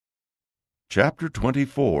Chapter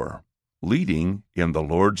 24, Leading in the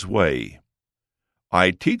Lord's Way.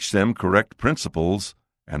 I teach them correct principles,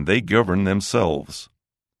 and they govern themselves.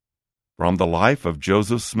 From the life of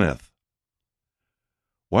Joseph Smith.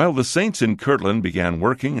 While the saints in Kirtland began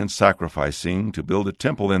working and sacrificing to build a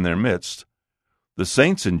temple in their midst, the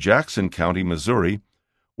saints in Jackson County, Missouri,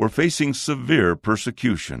 were facing severe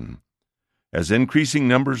persecution. As increasing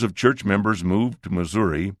numbers of church members moved to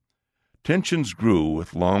Missouri, tensions grew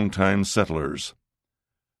with longtime settlers.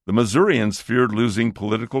 The Missourians feared losing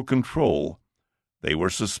political control. They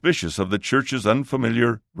were suspicious of the church's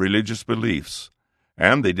unfamiliar religious beliefs,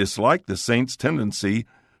 and they disliked the saints' tendency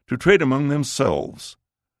to trade among themselves.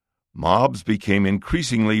 Mobs became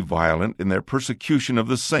increasingly violent in their persecution of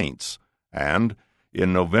the saints, and,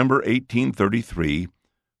 in November 1833,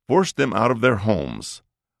 forced them out of their homes.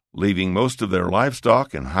 Leaving most of their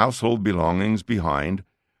livestock and household belongings behind,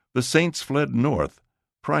 the saints fled north,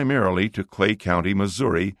 primarily to Clay County,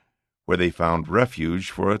 Missouri, where they found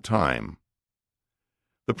refuge for a time.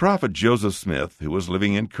 The prophet Joseph Smith, who was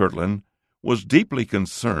living in Kirtland, was deeply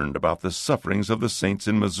concerned about the sufferings of the saints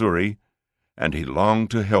in Missouri, and he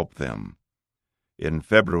longed to help them. In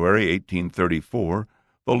February 1834,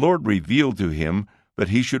 the Lord revealed to him that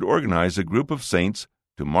he should organize a group of saints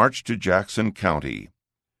to march to Jackson County.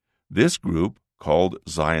 This group, called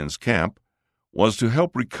Zion's Camp, was to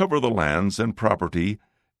help recover the lands and property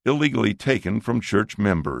illegally taken from church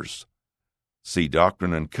members. See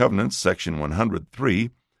Doctrine and Covenants, section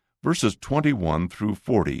 103, verses 21 through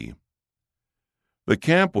 40. The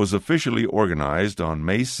camp was officially organized on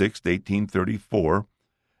May 6, 1834,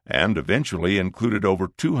 and eventually included over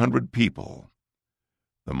 200 people.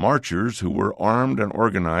 The marchers, who were armed and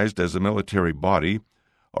organized as a military body,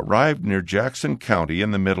 arrived near Jackson County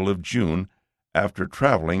in the middle of June after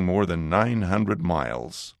traveling more than 900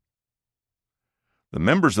 miles. The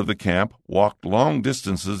members of the camp walked long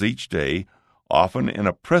distances each day, often in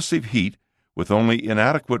oppressive heat, with only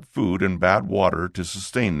inadequate food and bad water to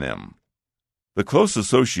sustain them. The close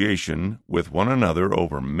association with one another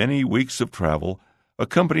over many weeks of travel,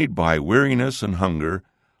 accompanied by weariness and hunger,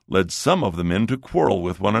 led some of the men to quarrel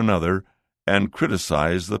with one another and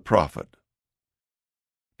criticize the prophet.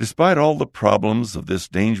 Despite all the problems of this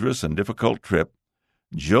dangerous and difficult trip,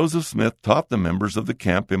 Joseph Smith taught the members of the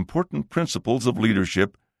camp important principles of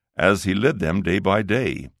leadership as he led them day by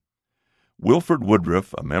day. Wilford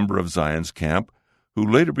Woodruff, a member of Zion's Camp, who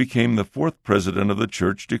later became the fourth president of the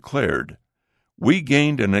church, declared, "We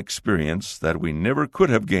gained an experience that we never could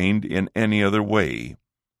have gained in any other way.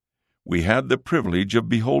 We had the privilege of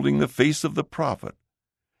beholding the face of the prophet,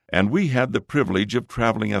 and we had the privilege of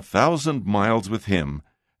traveling 1,000 miles with him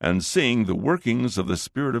and seeing the workings of the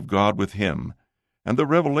Spirit of God with him, and the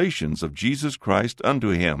revelations of Jesus Christ unto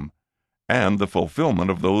him, and the fulfillment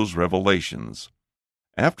of those revelations."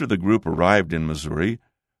 After the group arrived in Missouri,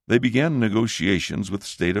 they began negotiations with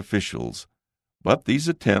state officials, but these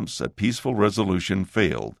attempts at peaceful resolution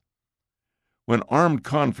failed. When armed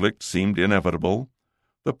conflict seemed inevitable,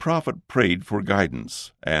 the prophet prayed for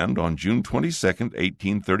guidance, and on June 22,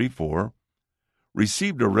 1834,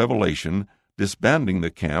 received a revelation disbanding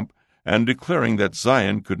the camp and declaring that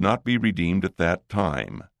Zion could not be redeemed at that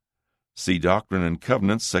time. See Doctrine and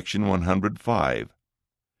Covenants, section 105.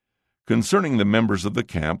 Concerning the members of the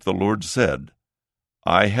camp, the Lord said,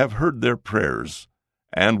 "I have heard their prayers,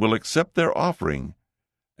 and will accept their offering,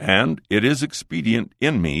 and it is expedient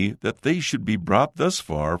in me that they should be brought thus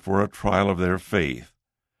far for a trial of their faith."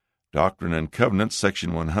 Doctrine and Covenants,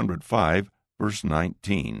 section 105, verse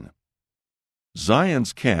 19.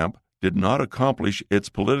 Zion's Camp did not accomplish its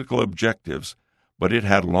political objectives, but it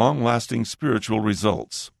had long-lasting spiritual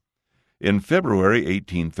results. In February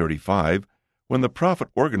 1835, when the prophet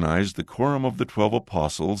organized the Quorum of the 12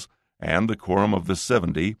 Apostles and the Quorum of the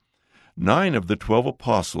 70, 9 of the 12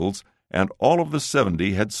 apostles and all of the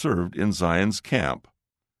 70 had served in Zion's Camp.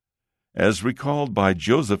 As recalled by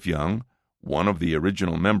Joseph Young, one of the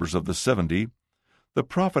original members of the 70, the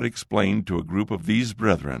prophet explained to a group of these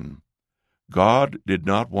brethren, "God did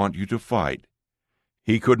not want you to fight.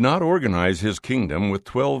 He could not organize his kingdom with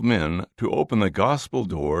 12 men to open the gospel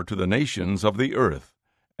door to the nations of the earth,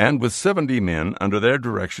 and with 70 men under their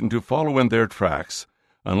direction to follow in their tracks,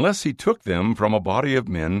 unless he took them from a body of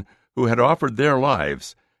men who had offered their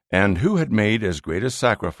lives, and who had made as great a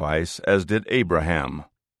sacrifice as did Abraham."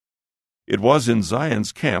 It was in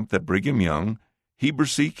Zion's Camp that Brigham Young, Heber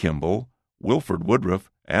C. Kimball, Wilford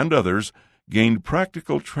Woodruff, and others gained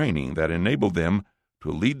practical training that enabled them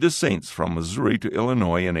to lead the saints from Missouri to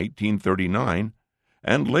Illinois in 1839,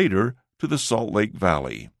 and later to the Salt Lake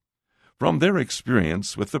Valley. From their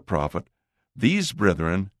experience with the prophet, these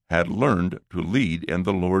brethren had learned to lead in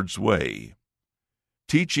the Lord's way.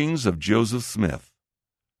 Teachings of Joseph Smith.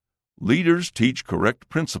 Leaders teach correct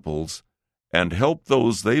principles and help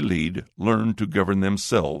those they lead learn to govern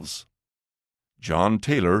themselves. John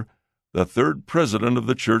Taylor, the third president of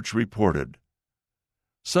the church, reported,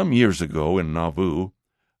 "Some years ago in Nauvoo,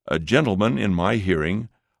 a gentleman in my hearing,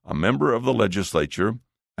 a member of the legislature,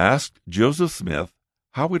 asked Joseph Smith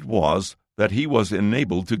how it was that he was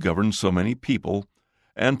enabled to govern so many people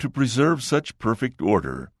and to preserve such perfect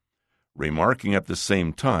order, remarking at the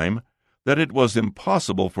same time that it was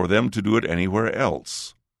impossible for them to do it anywhere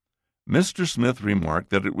else. Mr. Smith remarked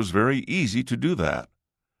that it was very easy to do that.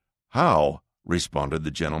 'How?' responded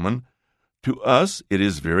the gentleman. 'To us it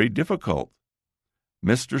is very difficult.'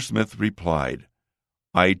 Mr. Smith replied,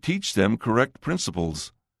 'I teach them correct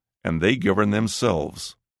principles, and they govern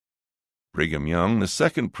themselves.'" Brigham Young, the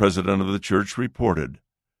second president of the church, reported,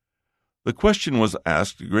 "The question was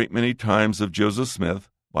asked a great many times of Joseph Smith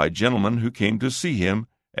by gentlemen who came to see him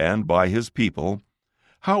and by his people,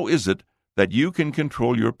 'How is it that you can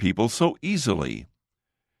control your people so easily?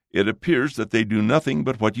 It appears that they do nothing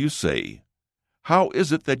but what you say. How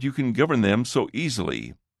is it that you can govern them so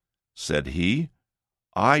easily?' Said he,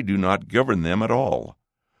 'I do not govern them at all.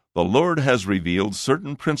 The Lord has revealed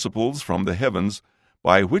certain principles from the heavens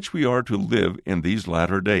by which we are to live in these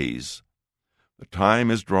latter days. The time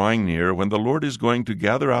is drawing near when the Lord is going to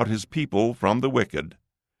gather out his people from the wicked,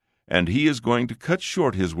 and he is going to cut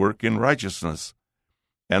short his work in righteousness.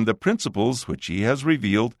 And the principles which he has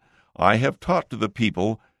revealed I have taught to the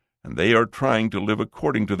people, and they are trying to live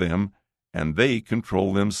according to them, and they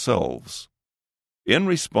control themselves." In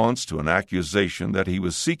response to an accusation that he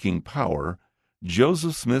was seeking power,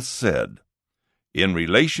 Joseph Smith said, "In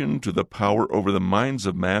relation to the power over the minds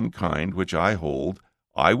of mankind which I hold,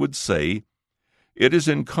 I would say, it is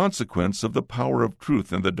in consequence of the power of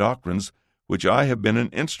truth in the doctrines which I have been an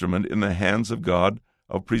instrument in the hands of God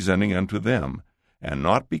of presenting unto them, and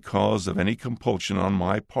not because of any compulsion on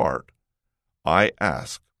my part. I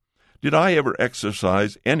ask, did I ever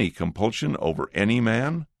exercise any compulsion over any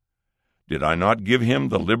man? Did I not give him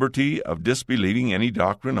the liberty of disbelieving any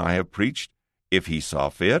doctrine I have preached, if he saw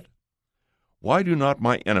fit? Why do not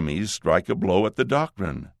my enemies strike a blow at the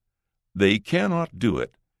doctrine? They cannot do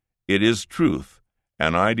it. It is truth,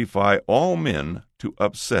 and I defy all men to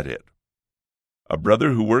upset it." A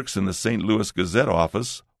brother who works in the St. Louis Gazette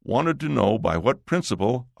office wanted to know by what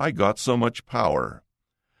principle I got so much power.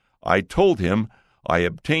 I told him I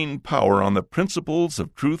obtained power on the principles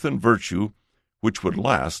of truth and virtue, which would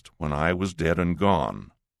last when I was dead and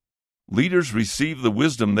gone. Leaders receive the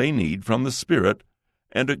wisdom they need from the Spirit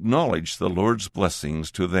and acknowledge the Lord's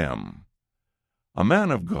blessings to them. A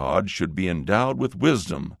man of God should be endowed with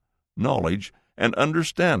wisdom, knowledge, and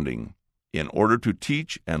understanding in order to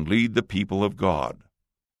teach and lead the people of God.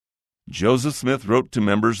 Joseph Smith wrote to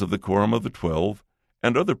members of the Quorum of the 12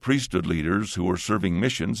 and other priesthood leaders who were serving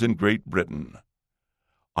missions in Great Britain,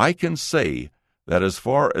 "I can say that as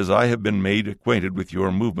far as I have been made acquainted with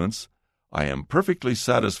your movements, I am perfectly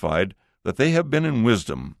satisfied that they have been in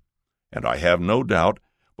wisdom, and I have no doubt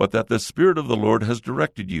but that the Spirit of the Lord has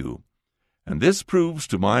directed you, and this proves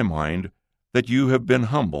to my mind that you have been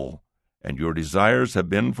humble, and your desires have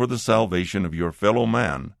been for the salvation of your fellow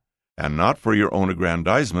man, and not for your own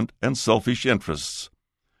aggrandizement and selfish interests.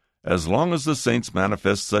 As long as the saints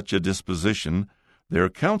manifest such a disposition, their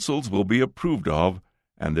counsels will be approved of,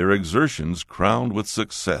 and their exertions crowned with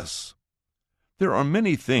success. There are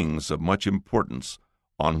many things of much importance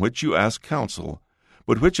on which you ask counsel,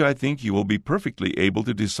 but which I think you will be perfectly able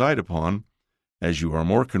to decide upon, as you are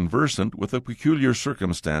more conversant with the peculiar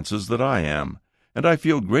circumstances than I am, and I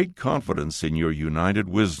feel great confidence in your united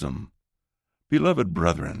wisdom. Beloved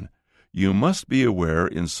brethren, you must be aware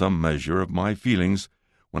in some measure of my feelings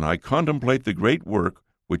when I contemplate the great work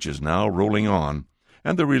which is now rolling on,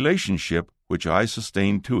 and the relationship which I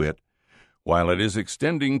sustain to it, while it is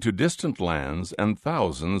extending to distant lands and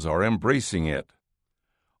thousands are embracing it.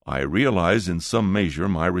 I realize in some measure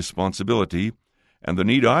my responsibility and the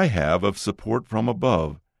need I have of support from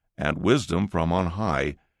above and wisdom from on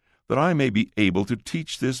high, that I may be able to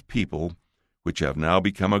teach this people, which have now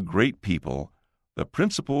become a great people, the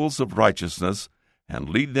principles of righteousness, and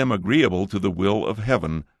lead them agreeable to the will of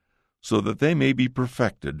heaven, so that they may be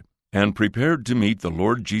perfected and prepared to meet the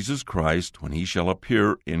Lord Jesus Christ when he shall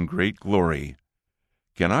appear in great glory.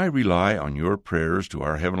 Can I rely on your prayers to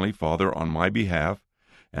our Heavenly Father on my behalf,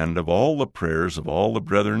 and of all the prayers of all the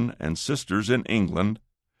brethren and sisters in England,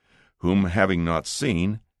 whom having not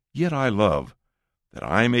seen, yet I love, that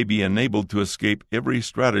I may be enabled to escape every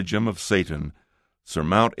stratagem of Satan,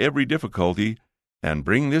 surmount every difficulty, and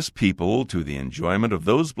bring this people to the enjoyment of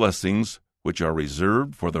those blessings which are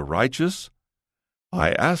reserved for the righteous?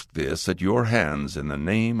 I ask this at your hands in the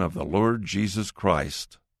name of the Lord Jesus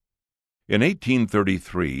Christ." In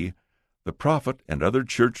 1833, the prophet and other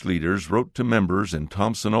church leaders wrote to members in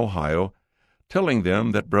Thompson, Ohio, telling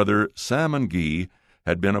them that Brother Salmon Gee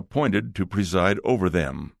had been appointed to preside over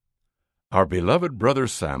them. "Our beloved Brother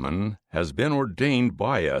Salmon has been ordained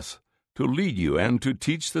by us to lead you and to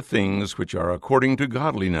teach the things which are according to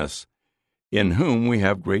godliness, in whom we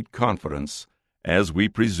have great confidence, as we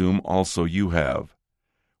presume also you have.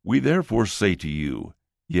 We therefore say to you,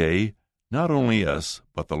 yea, not only us,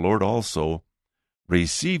 but the Lord also,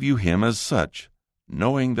 receive you him as such,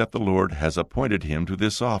 knowing that the Lord has appointed him to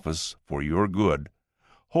this office for your good,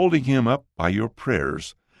 holding him up by your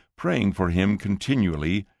prayers, praying for him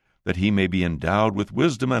continually, that he may be endowed with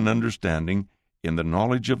wisdom and understanding in the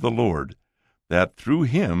knowledge of the Lord, that through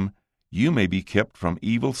him you may be kept from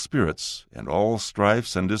evil spirits and all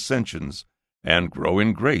strifes and dissensions, and grow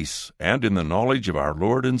in grace and in the knowledge of our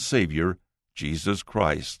Lord and Savior, Jesus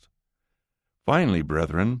Christ. Finally,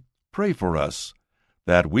 brethren, pray for us,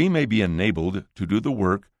 that we may be enabled to do the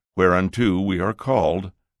work whereunto we are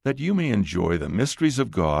called, that you may enjoy the mysteries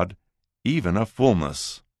of God, even a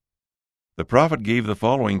fullness." The prophet gave the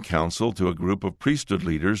following counsel to a group of priesthood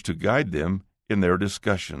leaders to guide them in their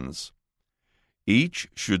discussions. Each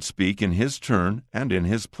should speak in his turn and in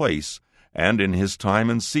his place, and in his time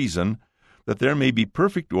and season, that there may be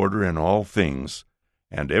perfect order in all things,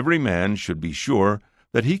 and every man should be sure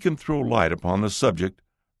that he can throw light upon the subject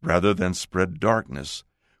rather than spread darkness,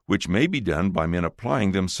 which may be done by men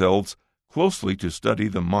applying themselves closely to study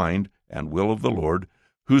the mind and will of the Lord,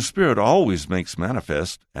 whose Spirit always makes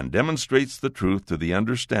manifest and demonstrates the truth to the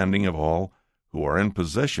understanding of all who are in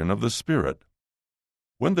possession of the Spirit.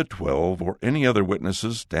 When the 12 or any other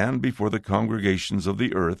witnesses stand before the congregations of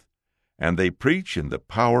the earth, and they preach in the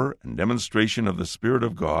power and demonstration of the Spirit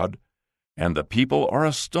of God, and the people are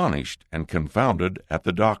astonished and confounded at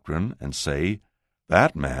the doctrine, and say,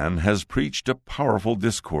 "That man has preached a powerful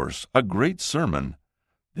discourse, a great sermon,"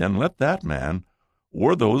 then let that man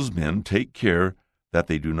or those men take care that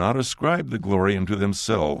they do not ascribe the glory unto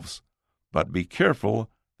themselves, but be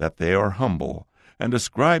careful that they are humble, and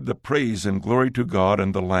ascribe the praise and glory to God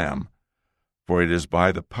and the Lamb. For it is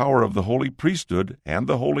by the power of the holy priesthood and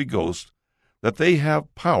the Holy Ghost that they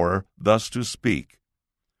have power thus to speak.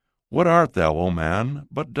 What art thou, O man,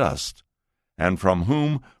 but dust? And from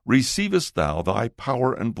whom receivest thou thy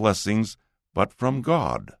power and blessings, but from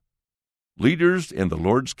God? Leaders in the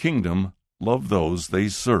Lord's kingdom love those they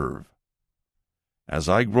serve. As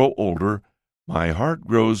I grow older, my heart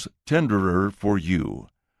grows tenderer for you.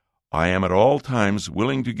 I am at all times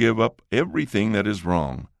willing to give up everything that is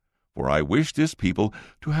wrong, for I wish this people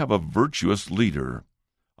to have a virtuous leader.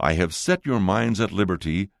 I have set your minds at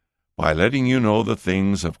liberty by letting you know the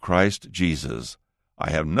things of Christ Jesus.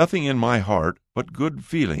 I have nothing in my heart but good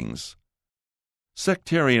feelings.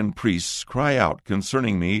 Sectarian priests cry out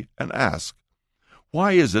concerning me and ask,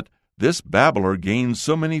 "Why is it this babbler gains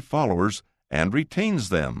so many followers and retains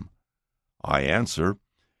them?" I answer,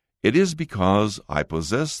 "It is because I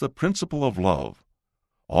possess the principle of love.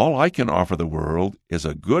 All I can offer the world is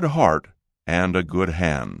a good heart and a good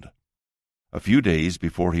hand." A few days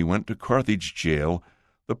before he went to Carthage jail,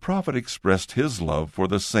 the prophet expressed his love for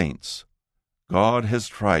the saints. "God has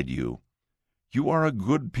tried you. You are a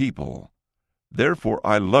good people. Therefore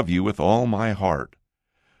I love you with all my heart.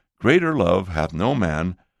 Greater love hath no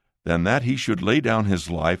man than that he should lay down his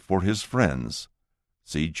life for his friends."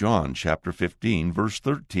 See John chapter 15, verse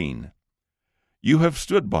 13. "You have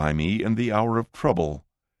stood by me in the hour of trouble,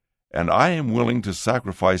 and I am willing to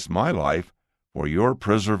sacrifice my life for your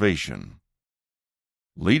preservation."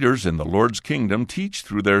 Leaders in the Lord's kingdom teach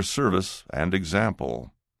through their service and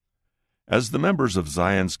example. As the members of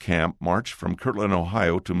Zion's camp marched from Kirtland,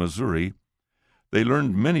 Ohio to Missouri, they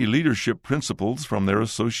learned many leadership principles from their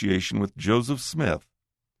association with Joseph Smith.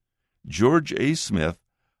 George A. Smith,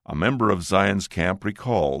 a member of Zion's camp,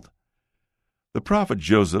 recalled, "The prophet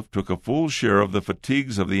Joseph took a full share of the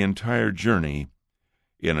fatigues of the entire journey.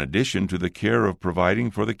 In addition to the care of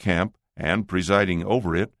providing for the camp and presiding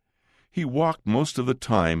over it, he walked most of the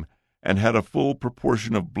time and had a full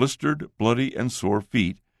proportion of blistered, bloody, and sore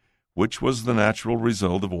feet, which was the natural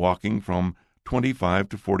result of walking from 25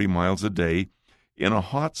 to 40 miles a day in a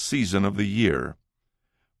hot season of the year.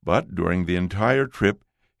 But during the entire trip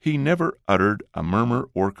he never uttered a murmur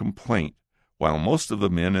or complaint, while most of the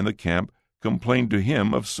men in the camp complained to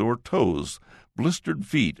him of sore toes, blistered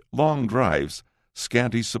feet, long drives,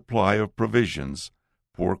 scanty supply of provisions,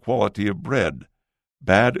 poor quality of bread,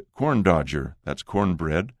 bad corn dodger, that's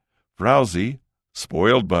cornbread, frowsy,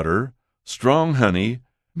 spoiled butter, strong honey,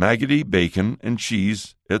 maggoty bacon and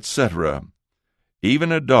cheese, etc.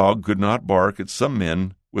 Even a dog could not bark at some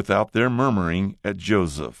men without their murmuring at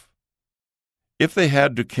Joseph. If they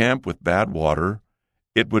had to camp with bad water,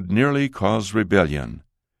 it would nearly cause rebellion.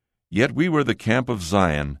 Yet we were the camp of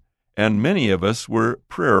Zion, and many of us were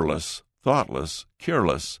prayerless, thoughtless,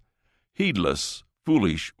 careless, heedless,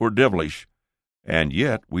 foolish, or devilish, and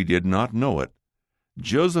yet we did not know it.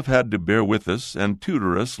 Joseph had to bear with us and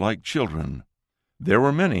tutor us like children. There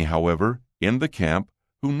were many, however, in the camp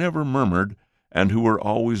who never murmured and who were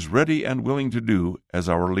always ready and willing to do as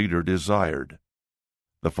our leader desired.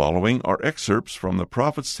 The following are excerpts from the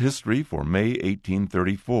prophet's history for May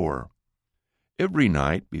 1834. Every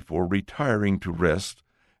night before retiring to rest,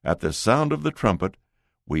 at the sound of the trumpet,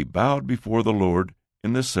 we bowed before the Lord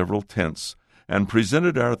in the several tents, and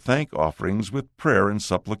presented our thank offerings with prayer and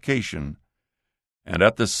supplication. And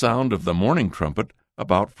at the sound of the morning trumpet,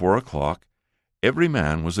 about 4 o'clock, every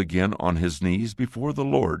man was again on his knees before the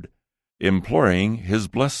Lord, imploring his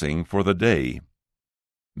blessing for the day.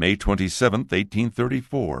 May 27,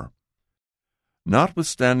 1834.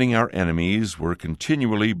 Notwithstanding our enemies were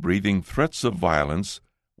continually breathing threats of violence,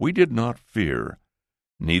 we did not fear,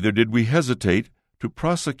 neither did we hesitate to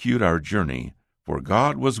prosecute our journey, for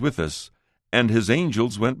God was with us, and his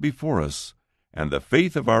angels went before us, and the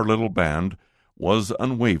faith of our little band was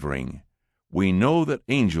unwavering. We know that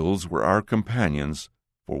angels were our companions,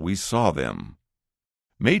 for we saw them.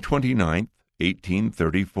 May 29,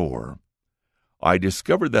 1834. I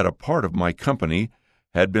discovered that a part of my company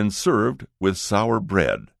had been served with sour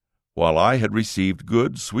bread, while I had received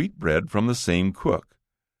good, sweet bread from the same cook.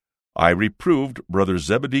 I reproved Brother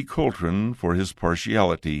Zebedee Coltrane for his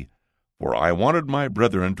partiality, for I wanted my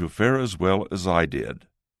brethren to fare as well as I did.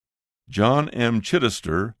 John M.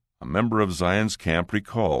 Chittister, a member of Zion's Camp,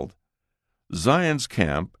 recalled, Zion's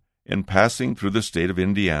Camp, in passing through the state of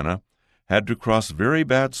Indiana, had to cross very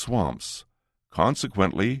bad swamps.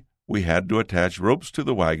 Consequently, we had to attach ropes to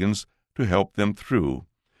the wagons to help them through,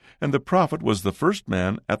 and the prophet was the first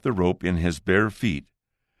man at the rope in his bare feet.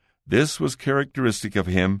 This was characteristic of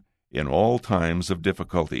him in all times of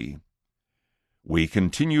difficulty. We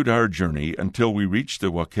continued our journey until we reached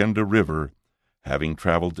the Wakenda River, having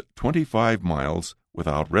traveled 25 miles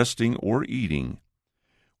without resting or eating.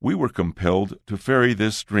 We were compelled to ferry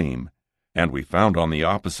this stream, and we found on the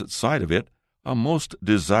opposite side of it a most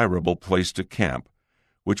desirable place to camp,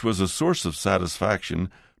 which was a source of satisfaction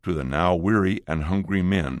to the now weary and hungry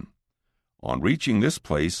men. On reaching this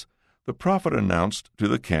place, the prophet announced to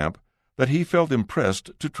the camp that he felt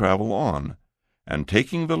impressed to travel on, and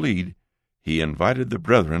taking the lead, he invited the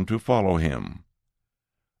brethren to follow him.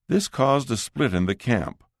 This caused a split in the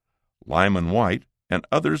camp. Lyman White and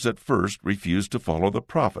others at first refused to follow the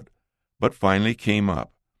prophet, but finally came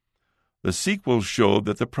up. The sequel showed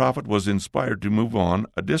that the prophet was inspired to move on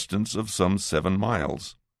a distance of some 7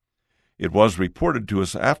 miles. It was reported to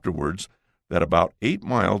us afterwards that about 8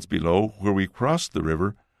 miles below where we crossed the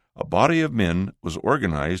river, a body of men was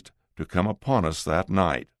organized to come upon us that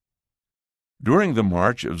night. During the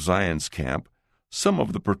march of Zion's Camp, some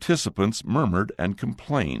of the participants murmured and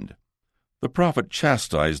complained. The prophet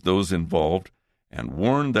chastised those involved and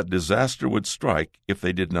warned that disaster would strike if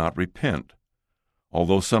they did not repent.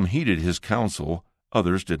 Although some heeded his counsel,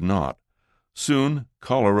 others did not. Soon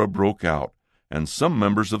cholera broke out, and some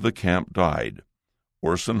members of the camp died.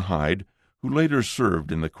 Orson Hyde, who later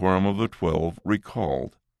served in the Quorum of the 12,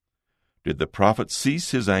 recalled, Did the prophet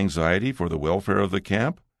cease his anxiety for the welfare of the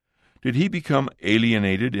camp? Did he become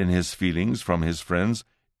alienated in his feelings from his friends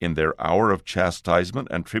in their hour of chastisement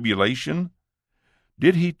and tribulation?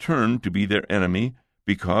 Did he turn to be their enemy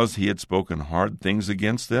because he had spoken hard things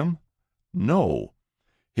against them? No.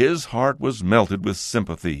 His heart was melted with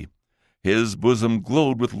sympathy. His bosom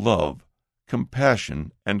glowed with love,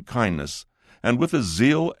 compassion, and kindness, and with a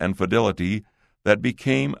zeal and fidelity that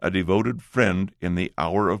became a devoted friend in the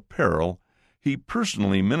hour of peril. He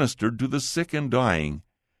personally ministered to the sick and dying,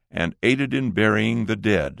 and aided in burying the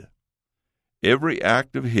dead. Every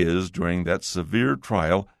act of his during that severe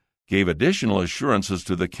trial gave additional assurances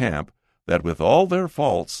to the camp that with all their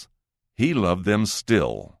faults, he loved them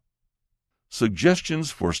still.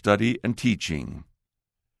 Suggestions for study and teaching.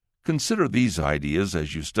 Consider these ideas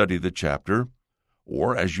as you study the chapter,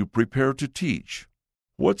 or as you prepare to teach.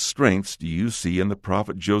 What strengths do you see in the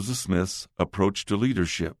prophet Joseph Smith's approach to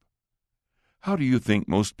leadership? How do you think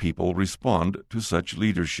most people respond to such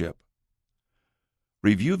leadership?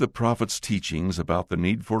 Review the prophet's teachings about the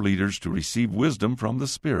need for leaders to receive wisdom from the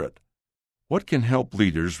Spirit. What can help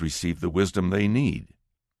leaders receive the wisdom they need?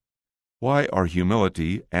 Why are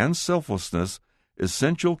humility and selflessness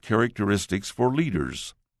essential characteristics for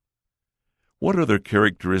leaders? What other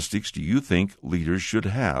characteristics do you think leaders should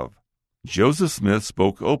have? Joseph Smith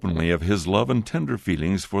spoke openly of his love and tender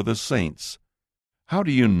feelings for the saints. How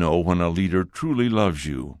do you know when a leader truly loves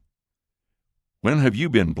you? When have you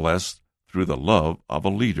been blessed through the love of a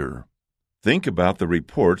leader? Think about the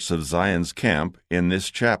reports of Zion's camp in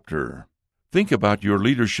this chapter. Think about your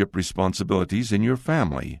leadership responsibilities in your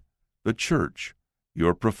family, the church,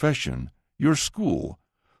 your profession, your school,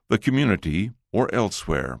 the community, or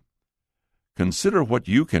elsewhere. Consider what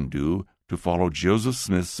you can do to follow Joseph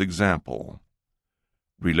Smith's example.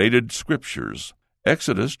 Related scriptures: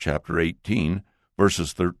 Exodus chapter 18,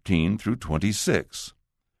 verses 13 through 26.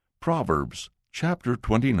 Proverbs chapter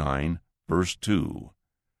 29, verse 2.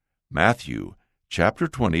 Matthew chapter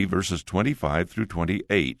 20, verses 25 through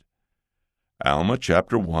 28. Alma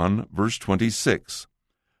chapter 1, verse 26.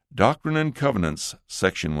 Doctrine and Covenants,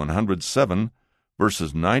 section 107,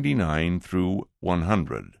 verses 99 through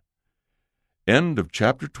 100. End of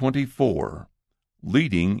chapter 24.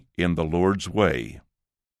 Leading in the Lord's Way.